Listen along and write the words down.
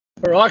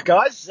All right,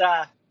 guys.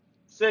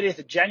 30th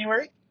of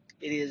January.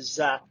 It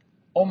is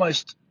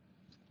almost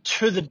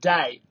to the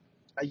day,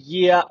 a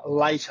year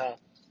later.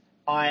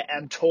 I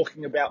am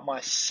talking about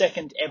my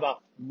second ever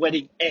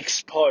wedding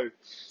expo.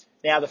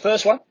 Now, the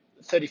first one,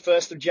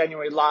 31st of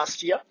January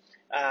last year,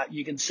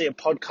 you can see a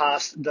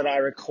podcast that I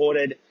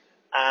recorded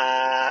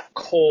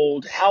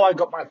called How I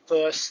Got My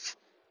First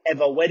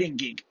Ever Wedding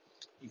Gig.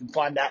 You can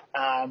find that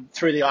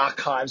through the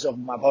archives of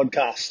my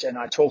podcast, and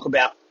I talk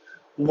about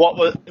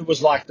what it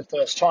was like the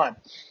first time.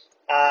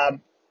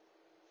 Um,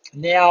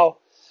 now,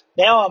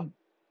 now I'm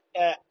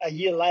a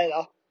year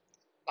later.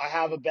 I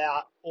have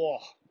about,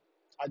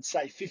 I'd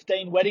say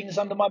 15 weddings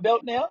under my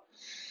belt now.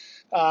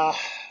 Uh,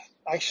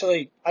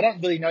 Actually, I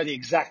don't really know the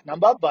exact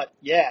number, but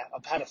yeah,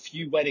 I've had a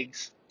few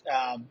weddings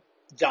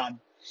done,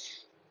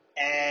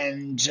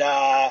 and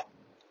a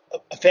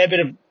fair bit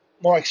of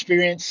more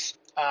experience,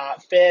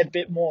 a fair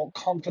bit more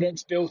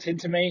confidence built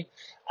into me.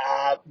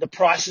 The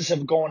prices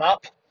have gone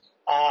up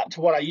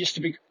to what I used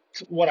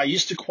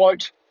to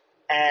quote,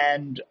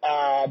 and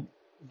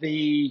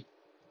the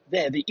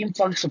the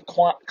influx of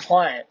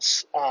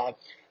clients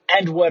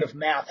and word of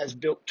mouth has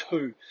built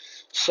too.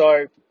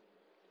 So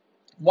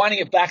winding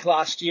it back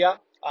last year,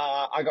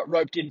 I got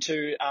roped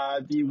into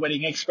the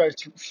wedding expo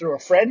through a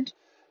friend,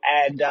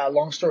 and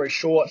long story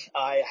short,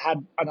 I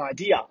had an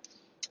idea,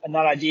 and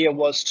that idea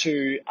was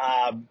to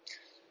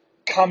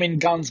come in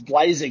guns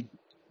blazing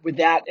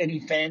without any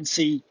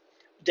fancy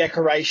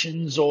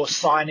decorations or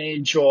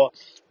signage or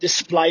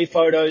display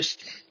photos,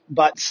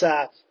 but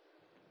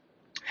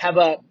have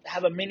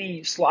a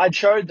mini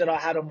slideshow that I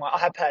had on my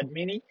iPad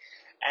mini,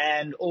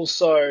 and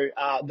also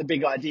the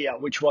big idea,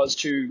 which was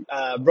to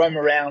roam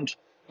around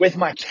with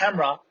my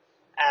camera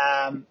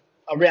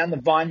around the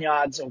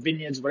vineyards or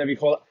vineyards, whatever you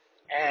call it,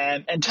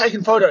 and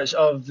taking photos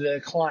of the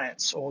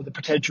clients or the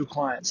potential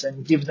clients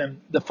and give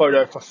them the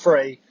photo for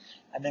free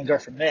and then go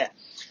from there.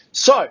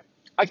 So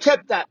I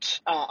kept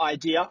that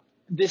idea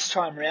this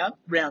time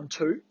round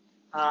two,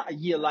 a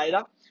year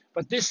later.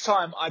 But this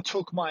time I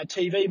took my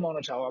TV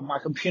monitor or my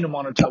computer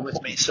monitor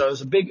with me. So it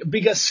was a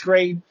bigger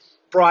screen,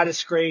 brighter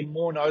screen,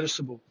 more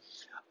noticeable.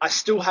 I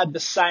still had the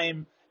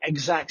same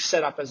exact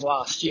setup as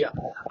last year.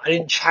 I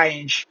didn't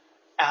change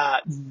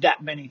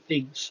that many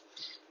things.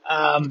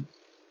 Um,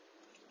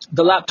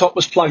 the laptop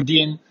was plugged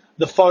in.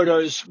 The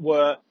photos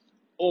were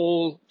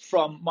all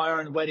from my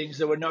own weddings.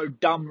 There were no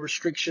dumb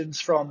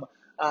restrictions from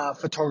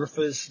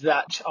photographers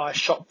that I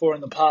shot for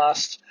in the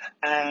past,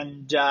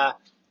 and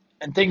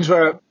things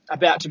were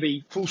about to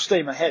be full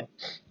steam ahead.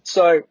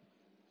 So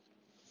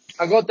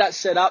I got that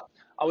set up.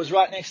 I was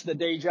right next to the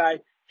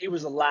DJ. He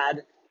was a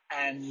lad,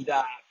 and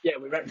yeah,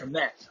 we went from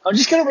there. I'm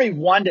just going to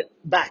rewind it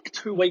back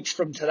 2 weeks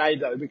from today,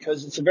 though,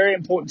 because it's a very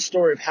important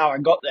story of how I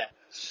got there.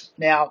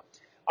 Now,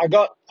 I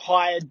got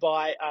hired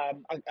by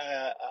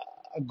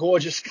a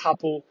gorgeous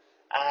couple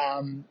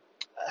um,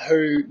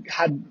 who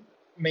had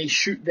me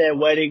shoot their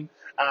wedding.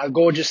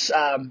 Gorgeous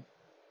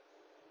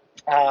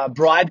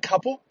bride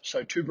couple,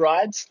 so two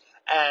brides,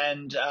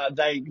 and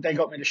they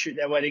got me to shoot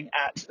their wedding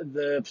at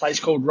the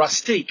place called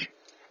Rustique.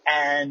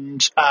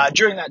 And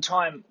during that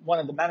time, one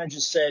of the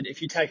managers said,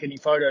 if you take any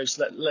photos,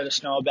 let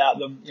us know about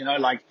them,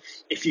 like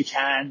if you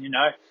can,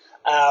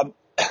 Um,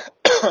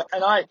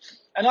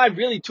 and I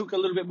really took a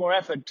little bit more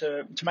effort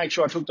to make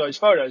sure I took those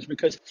photos,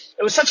 because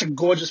it was such a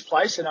gorgeous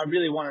place, and I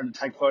really wanted to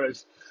take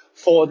photos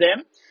for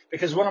them,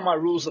 because one of my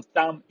rules of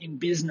thumb in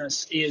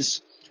business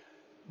is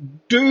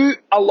do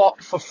a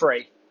lot for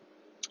free.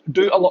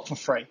 Do a lot for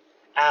free.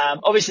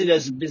 Obviously,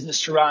 there's a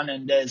business to run,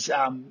 and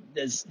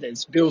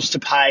there's bills to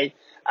pay,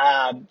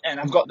 and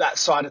I've got that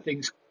side of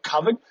things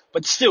covered.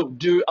 But still,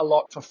 do a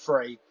lot for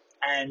free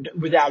and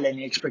without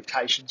any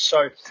expectations.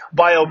 So,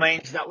 by all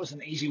means, that was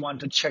an easy one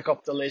to check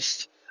off the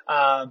list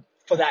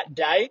for that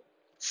day.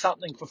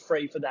 Something for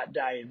free for that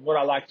day. And what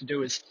I like to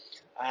do is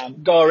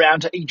go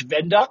around to each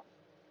vendor.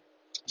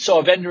 So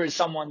a vendor is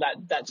someone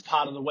that's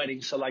part of the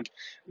wedding. So like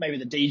maybe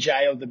the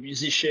DJ or the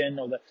musician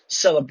or the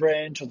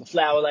celebrant or the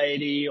flower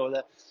lady or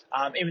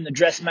even the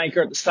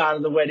dressmaker at the start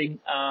of the wedding,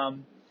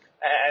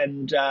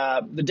 and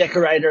the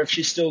decorator if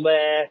she's still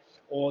there,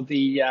 or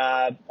the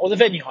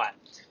venue hire.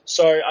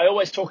 So I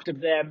always talk to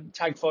them,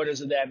 take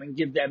photos of them, and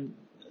give them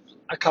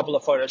a couple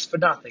of photos for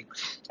nothing.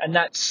 And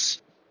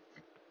that's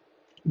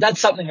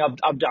something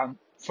I've done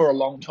for a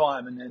long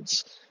time,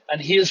 and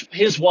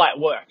here's why it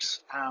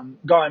works.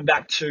 Going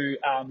back to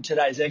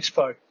today's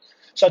expo,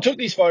 so I took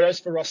these photos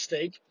for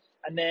Rustique,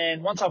 and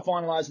then once I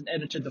finalised and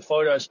edited the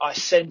photos, I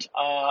sent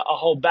a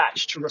whole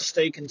batch to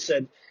Rustique and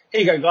said,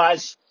 "Here you go,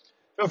 guys.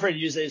 Feel free to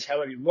use these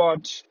however you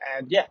want."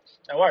 And yeah,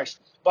 no worries.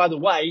 By the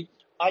way,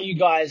 are you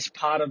guys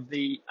part of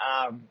the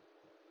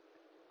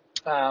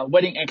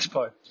wedding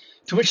expo?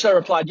 To which they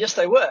replied, yes,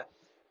 they were.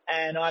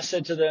 And I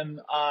said to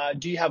them,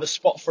 do you have a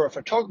spot for a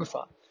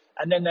photographer?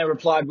 And then they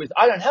replied with,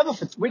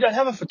 we don't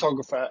have a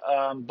photographer,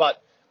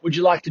 but would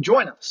you like to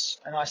join us?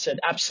 And I said,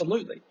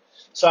 absolutely.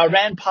 So I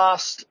ran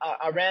past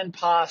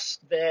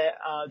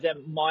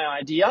my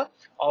idea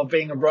of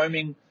being a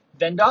roaming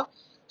vendor.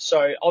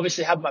 So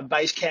obviously have my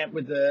base camp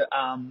with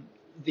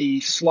the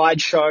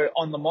slideshow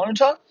on the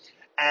monitor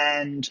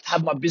and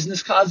have my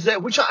business cards there,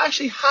 which I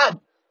actually had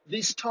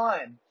this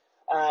time.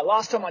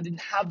 Last time I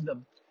didn't have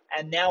them,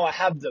 and now I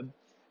have them,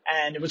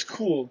 and it was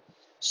cool.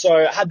 So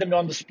I had them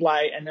on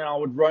display, and then I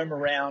would roam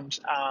around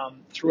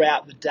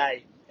throughout the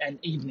day and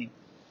evening.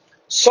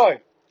 So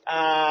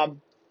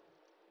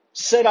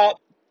set up,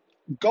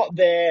 got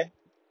there,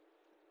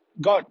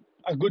 got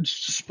a good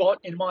spot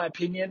in my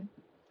opinion,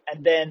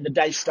 and then the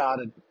day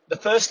started. The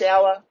first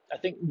hour, I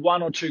think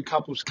one or two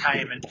couples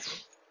came, and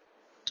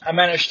I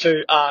managed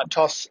to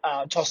toss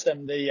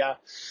them the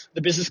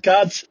business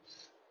cards.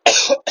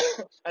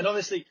 And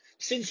obviously,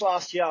 since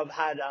last year, I've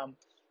had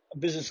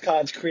business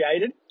cards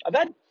created. I've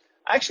had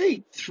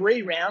actually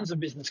 3 rounds of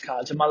business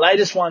cards, and my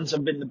latest ones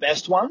have been the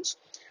best ones.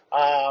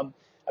 A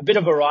bit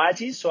of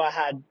variety, so I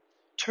had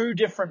 2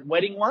 different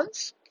wedding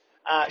ones.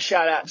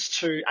 Shout outs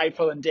to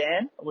April and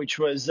Dan, which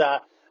was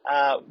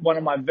one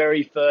of my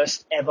very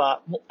first ever,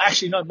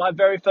 actually no, my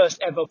very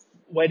first ever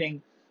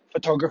wedding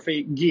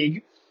photography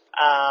gig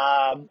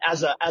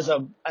as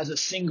a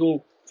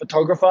single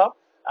photographer.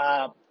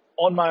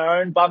 On my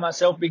own, by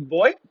myself, big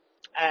boy,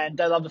 and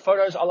they love the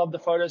photos. I love the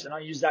photos, and I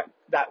use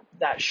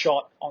that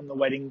shot on the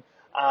wedding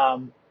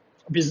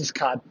business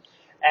card.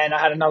 And I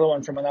had another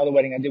one from another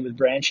wedding I did with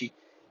Branchy.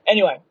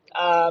 Anyway,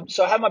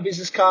 so I had my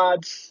business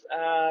cards,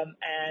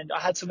 and I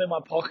had some in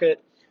my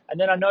pocket, and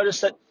then I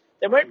noticed that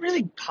they weren't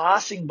really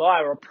passing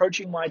by or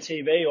approaching my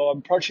TV or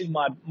approaching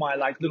my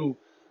like little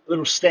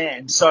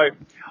stand. So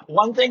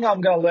one thing I'm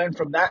going to learn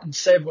from that, and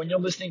Seb, when you're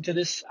listening to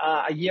this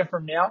a year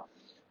from now,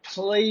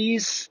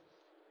 please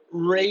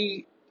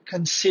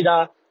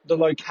reconsider the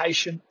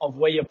location of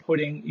where you're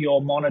putting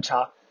your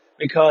monitor,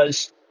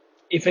 because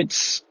if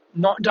it's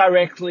not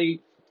directly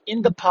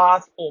in the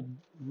path or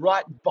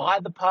right by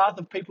the path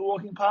of people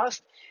walking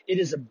past, it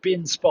is a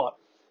bin spot.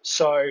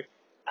 So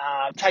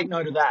take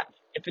note of that.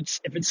 If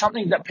it's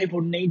something that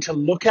people need to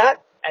look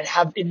at and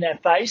have in their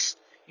face,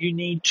 you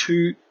need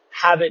to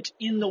have it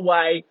in the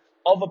way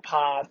of a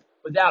path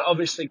without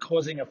obviously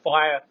causing a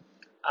fire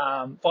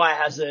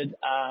hazard,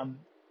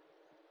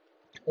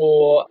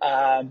 or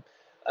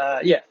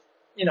yeah,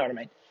 you know what I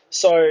mean.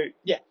 So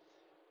yeah,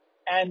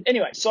 and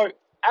anyway, so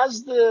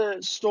as the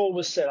store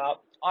was set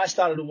up, I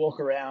started to walk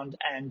around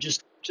and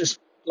just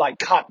like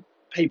cut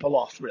people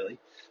off really.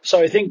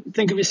 So think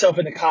of yourself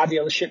in a car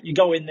dealership. You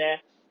go in there,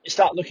 you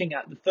start looking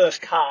at the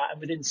first car, and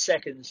within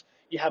seconds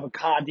you have a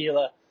car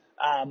dealer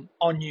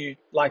on you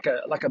like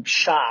a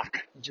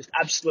shark, just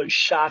absolute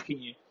sharking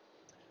you.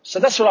 So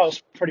that's what I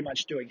was pretty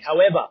much doing.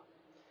 However,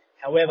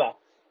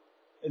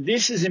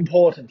 this is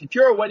important. If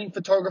you're a wedding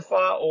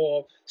photographer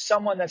or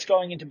someone that's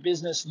going into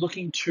business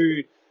looking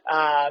to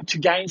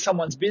gain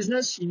someone's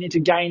business, you need to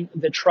gain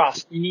the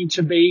trust. You need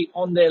to be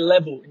on their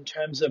level in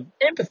terms of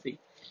empathy.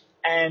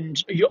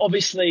 And you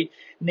obviously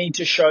need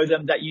to show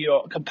them that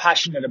you're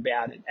compassionate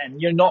about it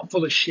and you're not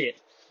full of shit.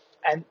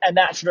 And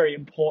that's very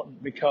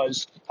important,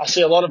 because I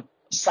see a lot of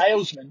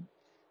salesmen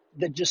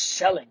that just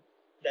selling.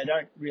 They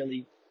don't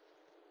really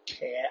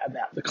care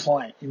about the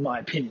client, in my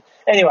opinion.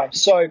 Anyway,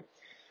 so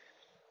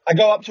I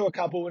go up to a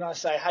couple and I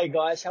say, "Hey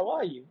guys, how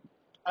are you?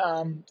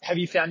 Have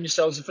you found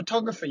yourselves a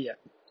photographer yet?"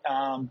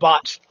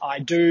 But I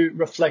do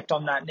reflect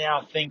on that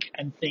now, think.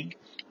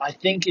 I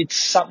think it's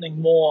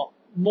something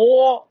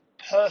more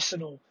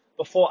personal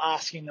before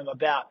asking them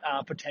about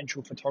a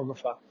potential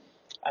photographer,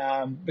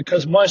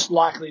 because most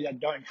likely they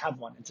don't have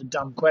one. It's a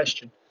dumb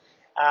question.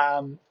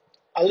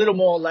 A little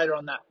more later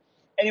on that.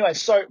 Anyway,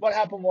 so what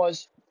happened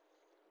was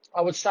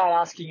I would start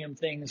asking him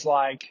things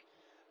like,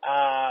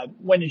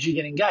 when did you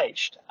get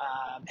engaged?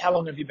 How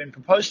long have you been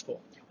proposed for?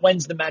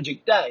 When's the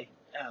magic day?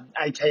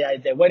 AKA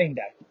their wedding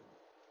day.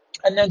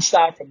 And then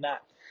start from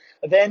that.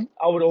 Then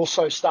I would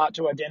also start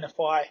to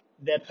identify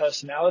their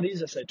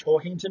personalities as they're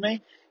talking to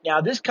me.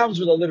 Now, this comes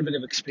with a little bit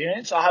of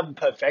experience. I haven't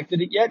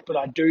perfected it yet, but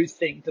I do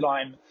think that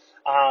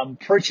I'm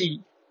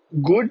pretty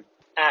good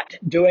at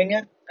doing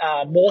it,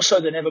 more so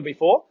than ever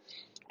before,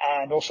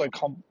 and also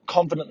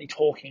confidently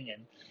talking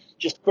and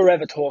just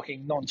forever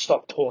talking,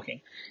 non-stop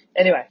talking.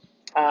 Anyway,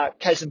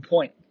 case in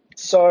point.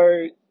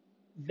 So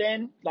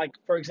then, like,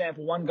 for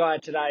example, one guy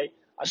today,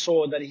 I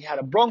saw that he had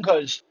a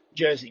Broncos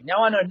jersey.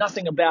 Now, I know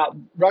nothing about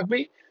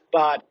rugby,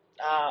 but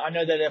I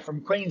know that they're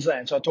from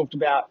Queensland. So I talked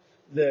about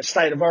the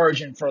state of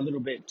origin for a little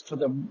bit, for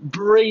the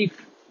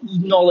brief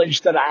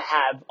knowledge that I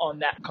have on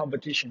that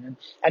competition.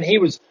 And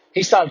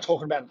he started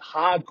talking about it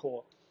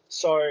hardcore.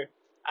 So,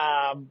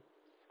 and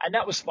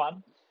that was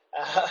fun.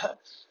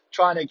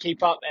 Trying to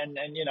keep up and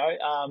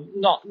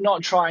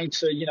not trying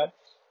to,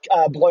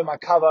 blow my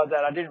cover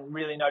that I didn't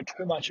really know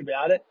too much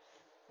about it.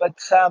 But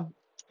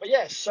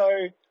yeah,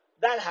 so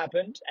that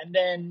happened, and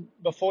then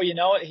before you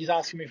know it, he's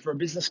asking me for a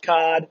business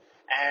card,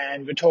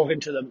 and we're talking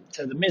to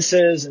the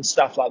missus and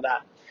stuff like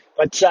that.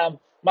 But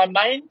my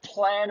main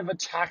plan of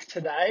attack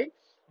today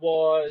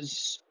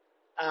was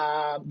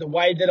the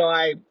way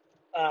that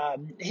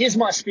here's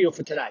my spiel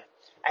for today,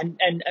 and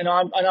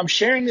I'm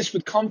sharing this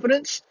with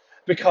confidence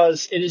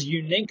because it is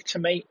unique to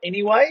me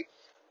anyway.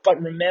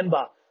 But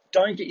remember,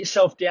 Don't get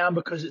yourself down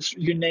because it's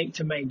unique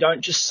to me.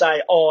 Don't just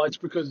say, oh, it's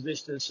because of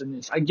this, and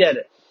this. I get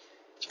it.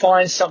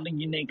 Find something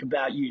unique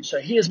about you. So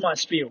here's my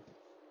spiel.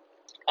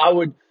 I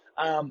would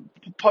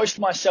post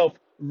myself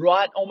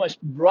almost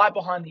right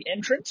behind the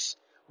entrance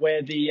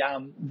where the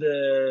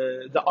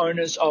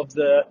owners of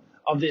the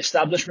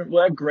establishment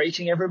were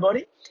greeting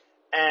everybody,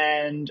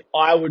 and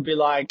I would be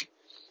like,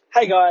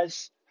 "Hey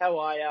guys, how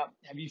are you?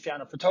 Have you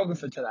found a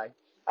photographer today?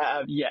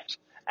 Yet?"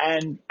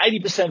 And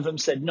 80% of them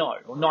said no,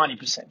 or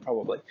 90%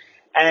 probably.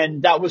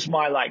 And that was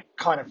my like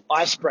kind of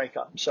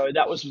icebreaker. So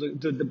that was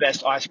the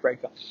best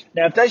icebreaker.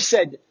 Now, if they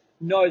said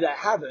no, they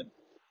haven't,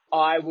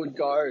 I would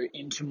go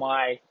into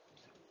my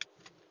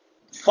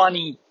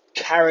funny,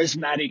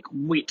 charismatic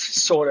wit,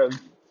 sort of,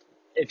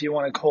 if you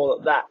want to call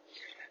it that.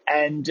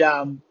 And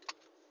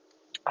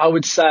I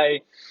would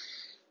say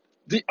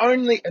the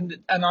only,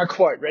 and I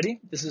quote,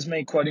 ready? This is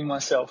me quoting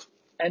myself.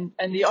 And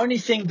the only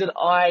thing that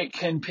I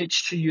can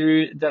pitch to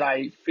you that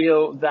I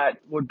feel that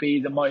would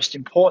be the most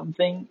important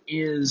thing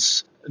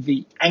is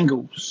the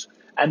angles.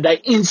 And they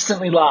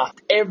instantly laughed.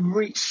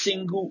 Every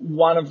single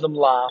one of them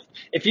laughed.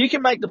 If you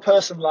can make the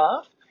person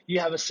laugh,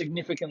 you have a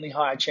significantly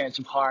higher chance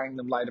of hiring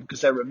them later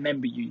because they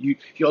remember you.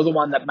 You're the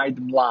one that made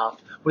them laugh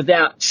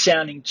without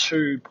sounding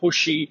too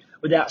pushy,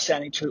 without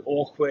sounding too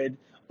awkward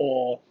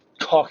or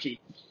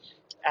cocky.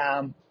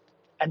 Um,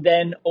 and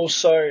then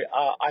also,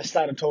 I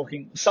started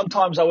talking.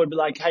 Sometimes I would be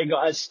like, hey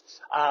guys,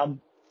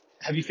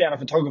 have you found a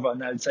photographer?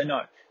 And they'd say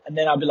no. And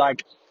then I'd be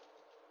like,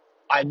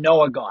 I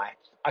know a guy.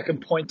 I can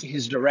point to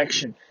his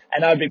direction.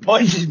 And I'd be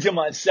pointing to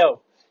myself.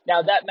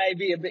 Now that may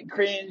be a bit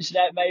cringe.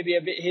 That may be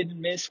a bit hit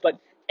and miss, but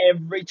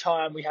every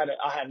time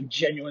I had a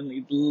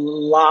genuinely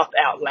laugh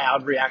out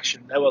loud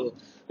reaction. They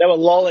were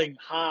lolling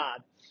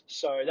hard.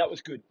 So that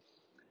was good.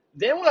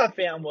 Then what I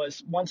found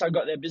was once I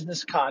got their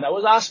business card, I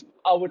would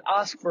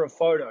ask for a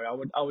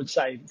photo. I would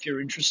say if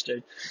you're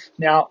interested.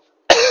 Now,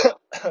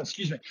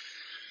 excuse me.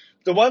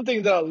 The one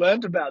thing that I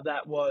learned about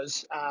that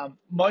was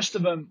most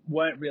of them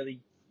weren't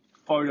really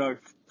photo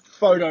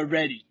photo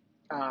ready,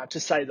 to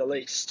say the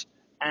least.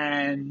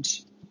 And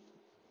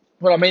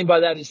what I mean by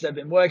that is they've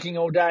been working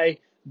all day.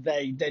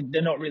 They're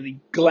not really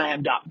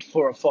glammed up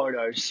for a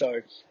photo.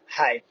 So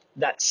hey,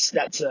 that's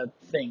a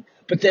thing.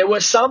 But there were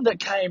some that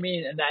came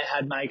in and they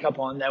had makeup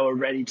on. They were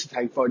ready to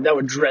take photos. They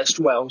were dressed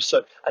well.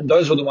 So and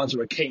those were the ones who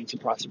were keen.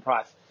 Surprise,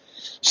 surprise.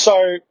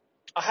 So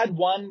I had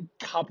one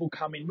couple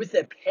come in with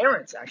their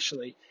parents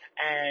actually,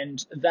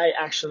 and they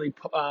actually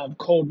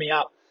called me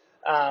up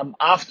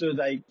after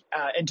they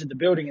entered the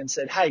building and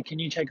said, "Hey, can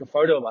you take a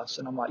photo of us?"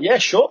 And I'm like, "Yeah,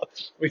 sure."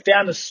 We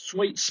found a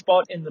sweet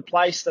spot in the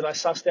place that I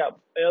sussed out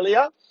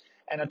earlier,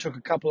 and I took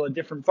a couple of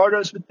different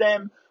photos with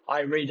them. I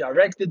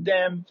redirected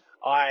them.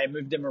 I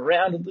moved them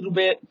around a little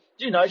bit,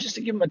 just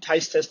to give them a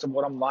taste test of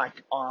what I'm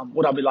like,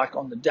 what I'll be like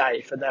on the day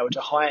if they were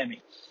to hire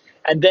me.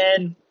 And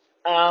then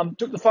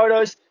took the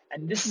photos,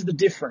 and this is the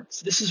difference.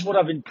 This is what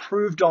I've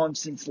improved on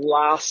since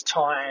last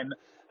time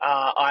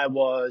I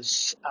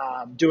was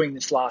doing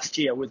this last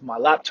year with my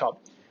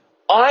laptop.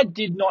 I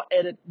did not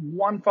edit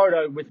one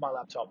photo with my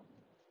laptop.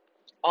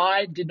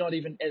 I did not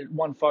even edit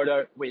one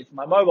photo with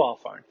my mobile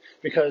phone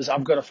because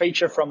I've got a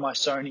feature from my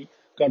Sony,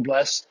 God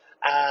bless,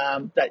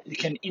 that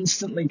can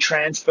instantly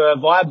transfer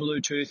via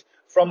Bluetooth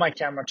from my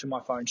camera to my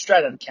phone,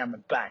 straight out of the camera,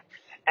 bang.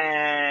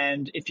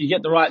 And if you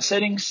get the right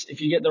settings,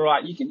 you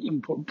can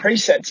even put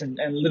presets and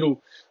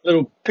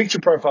little picture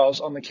profiles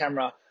on the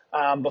camera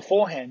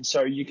beforehand,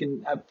 so you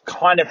can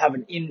kind of have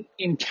an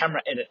in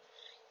camera edit.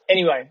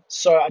 Anyway,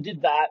 so I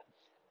did that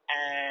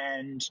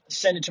and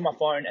send it to my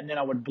phone, and then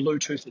I would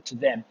Bluetooth it to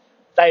them.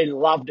 They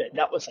loved it.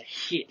 That was a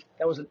hit.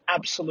 That was an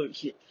absolute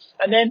hit.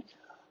 And then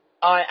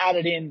I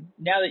added in,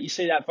 now that you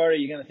see that photo,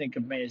 you're going to think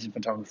of me as a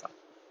photographer.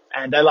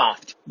 And they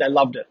laughed. They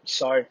loved it.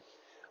 So,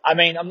 I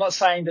mean, I'm not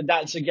saying that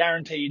that's a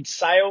guaranteed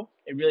sale.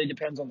 It really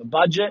depends on the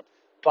budget.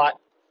 But,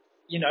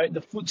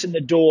 the foot's in the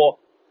door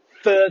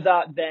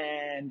further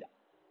than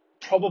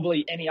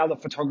probably any other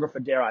photographer,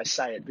 dare I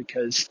say it,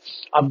 because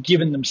I've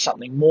given them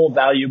something more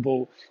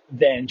valuable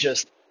than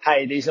just,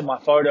 hey, these are my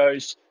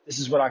photos. This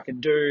is what I can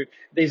do.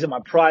 These are my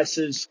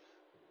prices.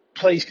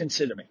 Please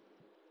consider me,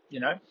 you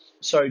know?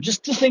 So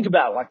just think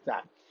about it like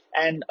that.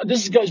 And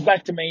this goes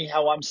back to me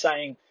how I'm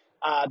saying,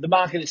 the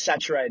market is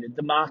saturated.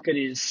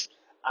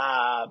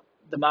 Uh,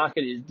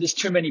 there's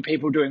too many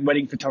people doing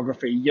wedding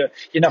photography. You're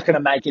not going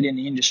to make it in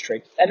the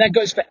industry. And that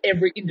goes for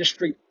every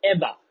industry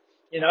ever.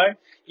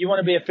 You want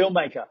to be a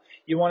filmmaker.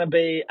 You want to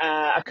be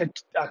a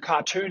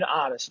cartoon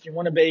artist. You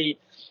want to be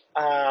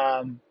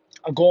a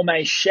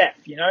gourmet chef.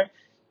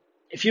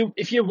 If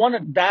you want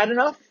it bad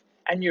enough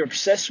and you're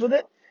obsessed with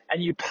it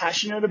and you're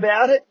passionate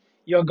about it,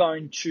 you're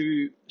going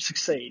to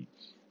succeed.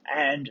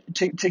 And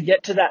to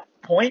get to that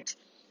point,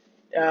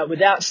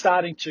 without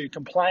starting to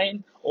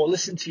complain or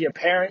listen to your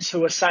parents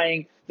who are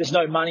saying there's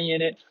no money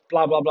in it,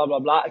 blah, blah, blah, blah,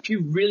 blah. If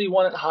you really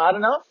want it hard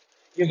enough,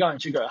 you're going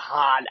to go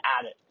hard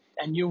at it,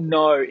 and you'll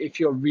know if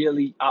you're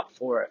really up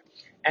for it.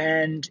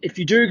 And if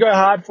you do go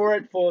hard for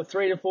it for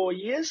 3 to 4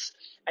 years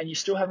and you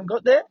still haven't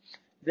got there,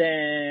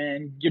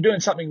 then you're doing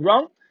something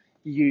wrong.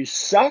 You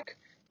suck,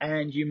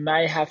 and you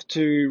may have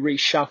to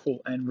reshuffle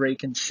and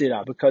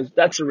reconsider, because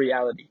that's a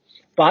reality.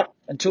 But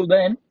until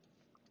then,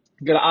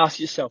 you've got to ask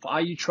yourself,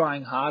 are you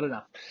trying hard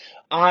enough?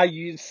 Are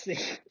you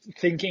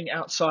thinking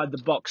outside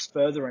the box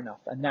further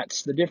enough? And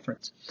that's the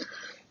difference.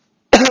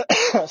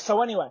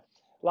 So anyway,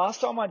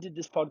 last time I did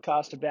this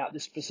podcast about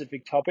this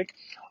specific topic,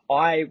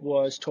 I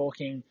was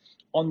talking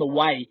on the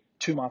way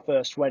to my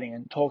first wedding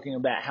and talking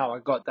about how I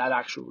got that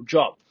actual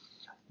job.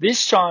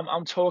 This time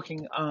I'm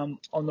talking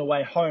on the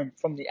way home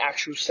from the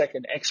actual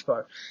second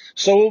expo.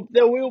 So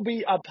there will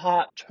be a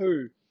part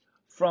 2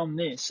 from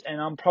this, and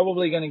I'm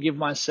probably going to give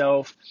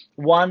myself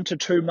 1 to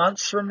 2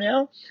 months from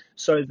now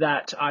so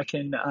that I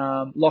can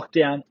lock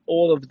down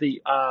all of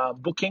the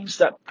bookings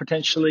that I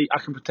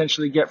can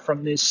potentially get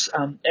from this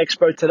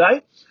expo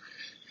today.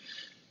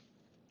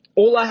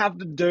 All I have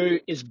to do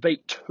is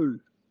beat 2.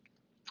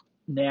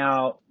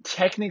 Now,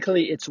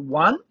 technically it's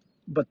 1,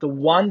 but the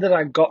one that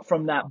I got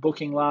from that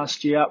booking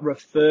last year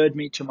referred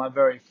me to my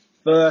very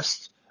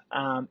first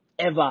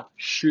ever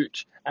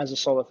shoot as a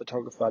solo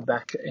photographer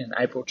back in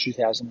April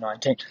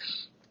 2019.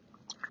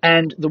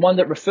 And the one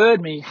that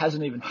referred me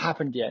hasn't even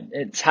happened yet.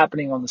 It's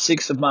happening on the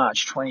 6th of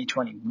March,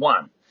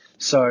 2021.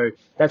 So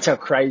that's how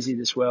crazy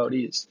this world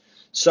is.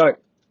 So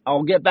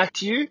I'll get back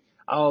to you.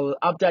 I'll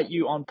update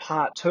you on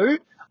part 2.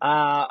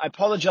 I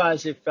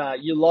apologize if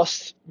you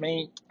lost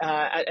me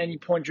at any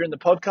point during the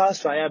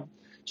podcast. I am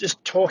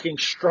just talking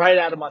straight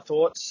out of my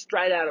thoughts,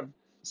 straight out of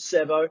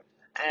Sevo.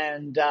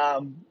 And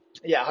I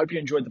hope you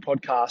enjoyed the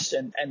podcast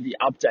and the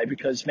update,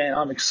 because, man,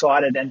 I'm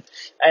excited. And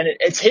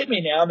it's hit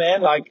me now,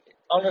 man. Like,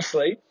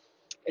 honestly,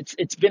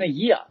 it's been a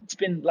year. It's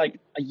been like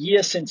a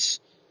year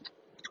since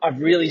I've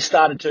really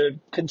started to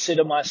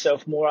consider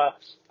myself more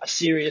a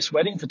serious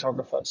wedding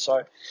photographer.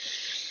 So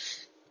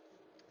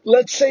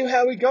let's see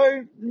how we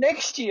go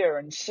next year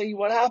and see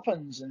what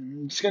happens.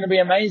 And it's going to be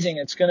amazing.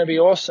 It's going to be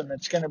awesome.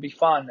 It's going to be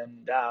fun.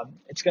 And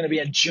it's going to be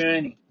a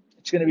journey.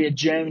 It's going to be a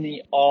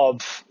journey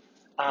of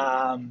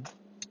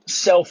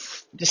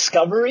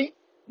self-discovery.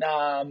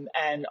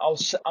 And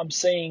I'm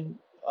seeing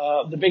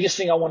the biggest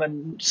thing I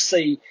want to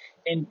see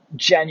in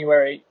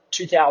January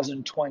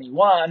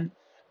 2021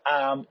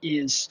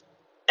 is,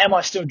 am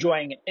I still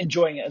enjoying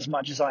it as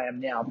much as I am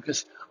now?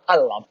 Because I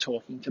love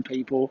talking to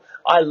people.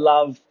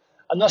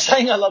 I'm not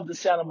saying I love the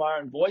sound of my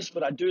own voice,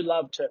 but I do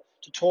love to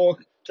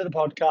talk to the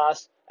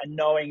podcast and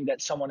knowing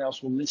that someone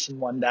else will listen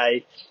one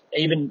day,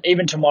 even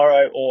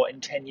tomorrow or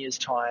in 10 years'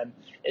 time.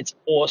 It's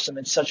awesome.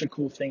 It's such a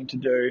cool thing to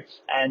do.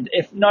 And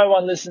if no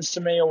one listens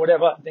to me or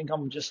whatever, I think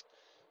I'm just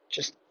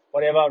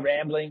whatever,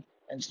 rambling,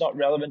 and it's not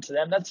relevant to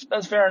them.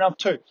 That's fair enough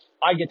too.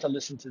 I get to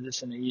listen to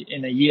this in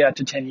a year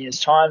to 10 years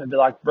time and be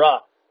like, bruh,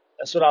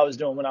 that's what I was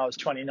doing when I was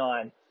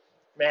 29.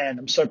 Man,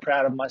 I'm so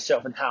proud of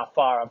myself and how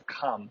far I've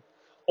come.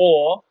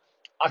 Or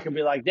I can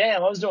be like,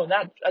 damn, I was doing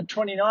that at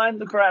 29.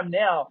 Look where I am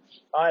now.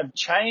 I've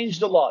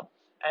changed a lot.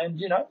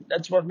 And,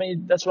 that's what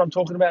I'm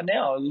talking about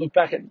now. I look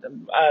back at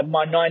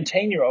my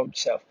 19-year-old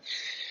self.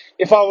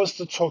 If I was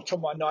to talk to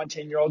my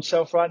 19-year-old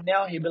self right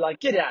now, he'd be like,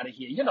 get out of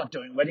here. You're not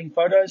doing wedding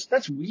photos.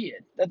 That's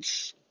weird.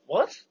 That's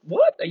what?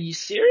 What? Are you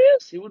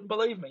serious? He wouldn't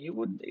believe me. He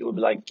would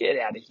be like, get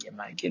out of here,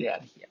 mate. Get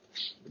out of here.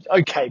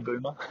 Okay,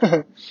 boomer.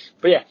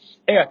 But yeah,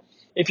 anyway,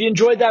 if you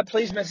enjoyed that,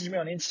 please message me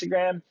on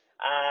Instagram.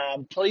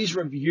 Please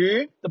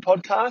review the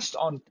podcast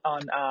on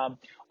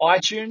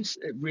iTunes.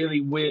 It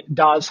really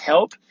does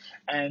help.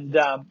 And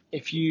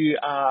if you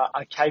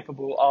are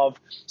capable of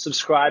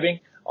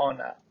subscribing on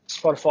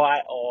Spotify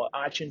or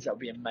iTunes, that would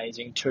be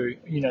amazing too.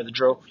 You know the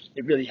drill.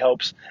 It really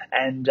helps.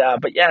 And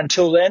but yeah,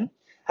 until then,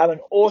 have an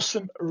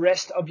awesome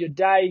rest of your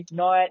day,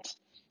 night,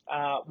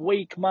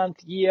 week,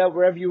 month, year,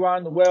 wherever you are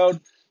in the world.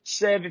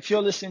 Sev, if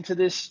you're listening to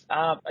this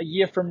a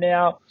year from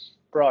now,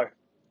 bro,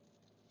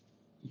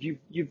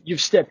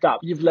 you've stepped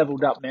up, you've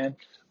leveled up, man.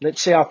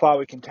 Let's see how far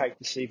we can take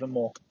this even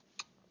more.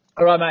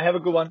 All right, mate. Have a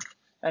good one,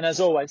 and as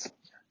always,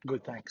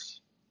 good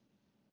thanks.